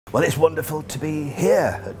Well, it's wonderful to be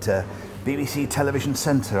here at BBC Television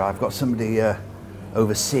Centre. I've got somebody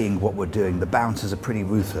overseeing what we're doing. The bouncers are pretty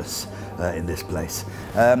ruthless in this place.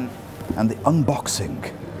 And the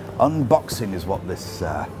unboxing. Unboxing is what this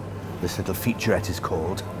little featurette is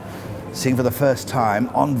called. Seen for the first time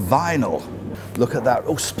on vinyl. Look at that.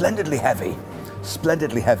 Oh, splendidly heavy.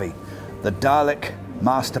 Splendidly heavy. The Dalek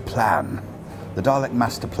Master Plan. The Dalek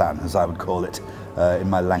Master Plan, as I would call it in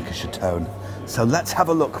my Lancashire tone. So let's have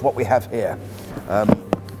a look what we have here.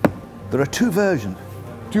 There are two versions.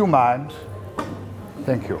 Do you mind?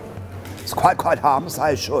 Thank you. It's quite harmless,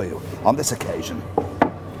 I assure you, on this occasion.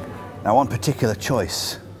 Now, one particular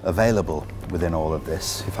choice available within all of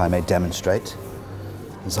this, if I may demonstrate,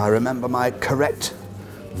 as I remember my correct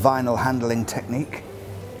vinyl handling technique.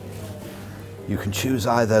 You can choose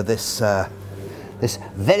either this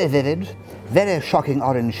very vivid, very shocking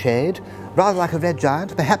orange shade, rather like a red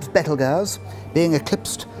giant, perhaps Betelgeuse, being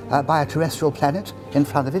eclipsed by a terrestrial planet in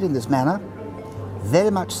front of it in this manner. Very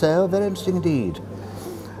much so, very interesting indeed.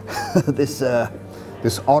 This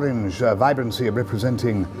orange vibrancy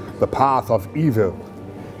representing the path of evil.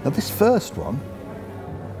 Now this first one,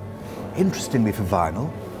 interestingly for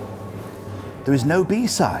vinyl, there is no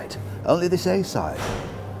B-side, only this A-side.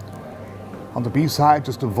 On the B-side,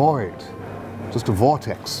 just a void, just a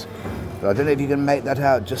vortex. But I don't know if you can make that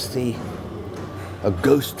out, just a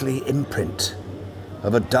ghostly imprint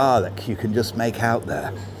of a Dalek you can just make out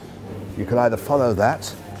there. You can either follow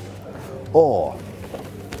that, or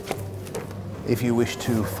if you wish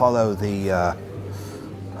to follow the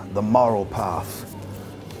moral path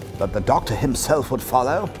that the Doctor himself would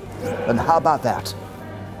follow, then how about that?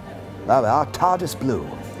 There we are, TARDIS blue.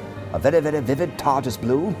 A very, very vivid TARDIS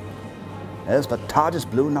blue. Yes, but TARDIS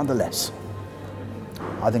blue nonetheless.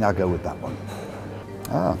 I think I'll go with that one.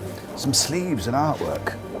 Ah, some sleeves and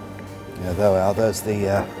artwork. Yeah, there we are. There's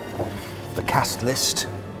the cast list.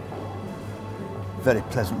 Very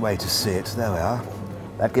pleasant way to see it. There we are.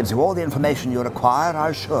 That gives you all the information you require, I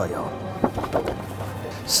assure you.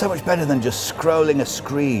 So much better than just scrolling a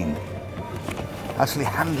screen. Actually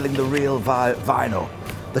handling the real vinyl.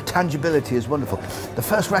 The tangibility is wonderful. The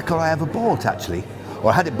first record I ever bought, actually,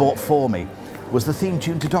 or had it bought for me, was the theme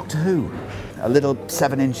tune to Doctor Who. A little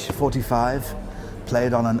 7-inch 45,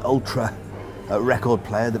 played on an Ultra record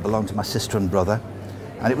player that belonged to my sister and brother.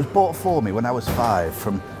 And it was bought for me when I was 5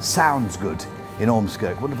 from Sounds Good in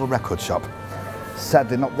Ormskirk, wonderful record shop.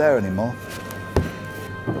 Sadly not there anymore.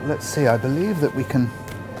 But let's see, I believe that we can...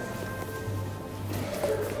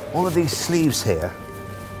 All of these sleeves here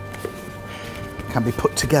can be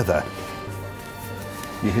put together.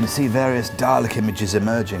 You can see various Dalek images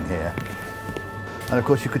emerging here. And of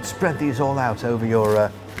course you could spread these all out over your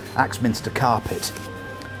Axminster carpet.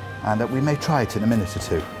 And we may try it in a minute or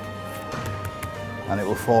two. And it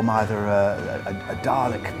will form either a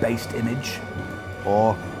Dalek-based image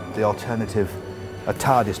or the alternative, a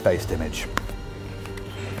TARDIS-based image.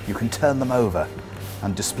 You can turn them over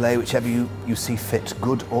and display whichever you see fit,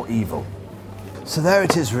 good or evil. So there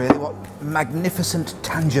it is really, what magnificent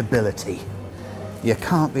tangibility. You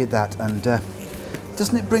can't beat that, and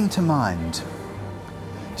doesn't it bring to mind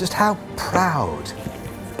just how proud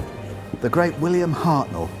the great William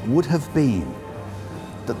Hartnell would have been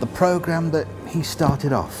that the programme that he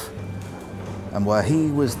started off and where he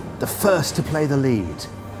was the first to play the lead,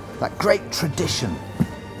 that great tradition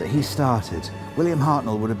that he started, William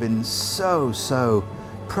Hartnell would have been so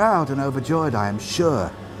proud and overjoyed, I am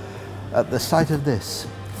sure, at the sight of this.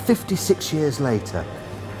 56 years later,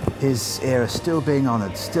 his era still being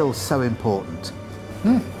honoured, still so important.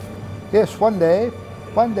 Yes, one day,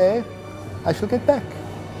 I shall get back.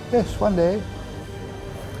 Yes, one day.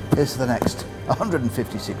 Here's to the next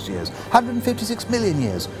 156 years, 156 million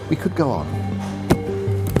years. We could go on.